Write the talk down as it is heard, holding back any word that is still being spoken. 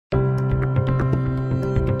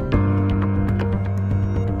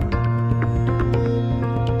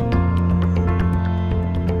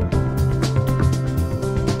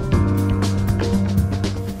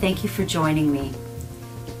Thank you for joining me.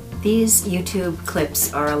 These YouTube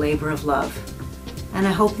clips are a labor of love, and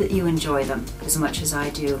I hope that you enjoy them as much as I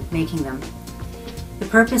do making them. The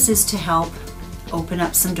purpose is to help open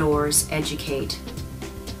up some doors, educate.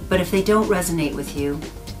 But if they don't resonate with you,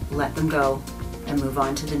 let them go and move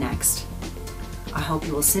on to the next. I hope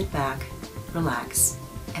you will sit back, relax,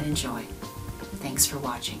 and enjoy. Thanks for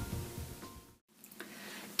watching.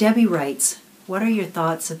 Debbie writes, what are your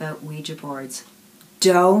thoughts about Ouija boards?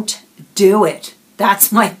 Don't do it.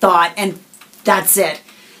 That's my thought, and that's it.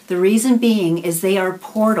 The reason being is they are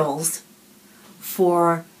portals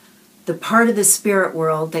for the part of the spirit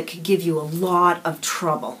world that could give you a lot of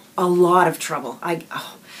trouble. A lot of trouble.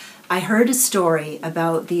 I heard a story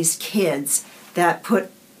about these kids that put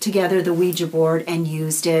together the Ouija board and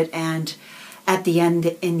used it, and at the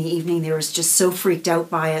end in the evening they were just so freaked out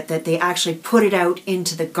by it that they actually put it out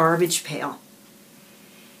into the garbage pail.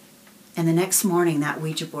 And the next morning that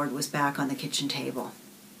Ouija board was back on the kitchen table.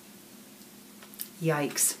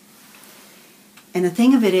 Yikes. And the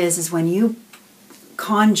thing of it is when you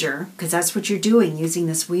conjure, because that's what you're doing using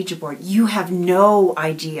this Ouija board, you have no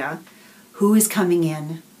idea who is coming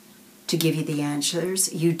in to give you the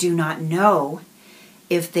answers. You do not know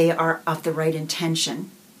if they are of the right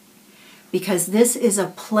intention, because this is a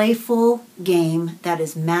playful game that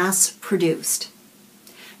is mass produced.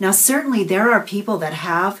 Now certainly there are people that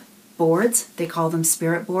have boards, they call them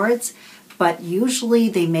spirit boards, but usually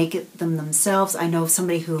they make them themselves. I know of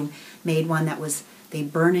somebody who made one that was, they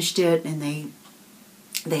burnished it and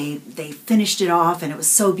they finished it off, and it was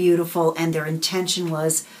so beautiful, and their intention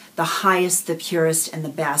was the highest, the purest, and the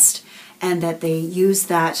best, and that they used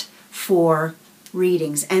that for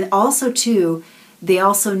readings. And also too, they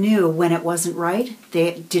also knew when it wasn't right,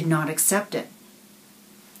 they did not accept it.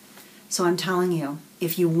 So I'm telling you,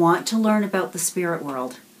 if you want to learn about the spirit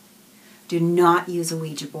world, do not use a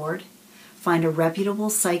Ouija board. Find a reputable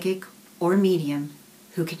psychic or medium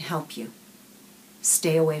who can help you.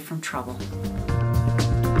 Stay away from trouble.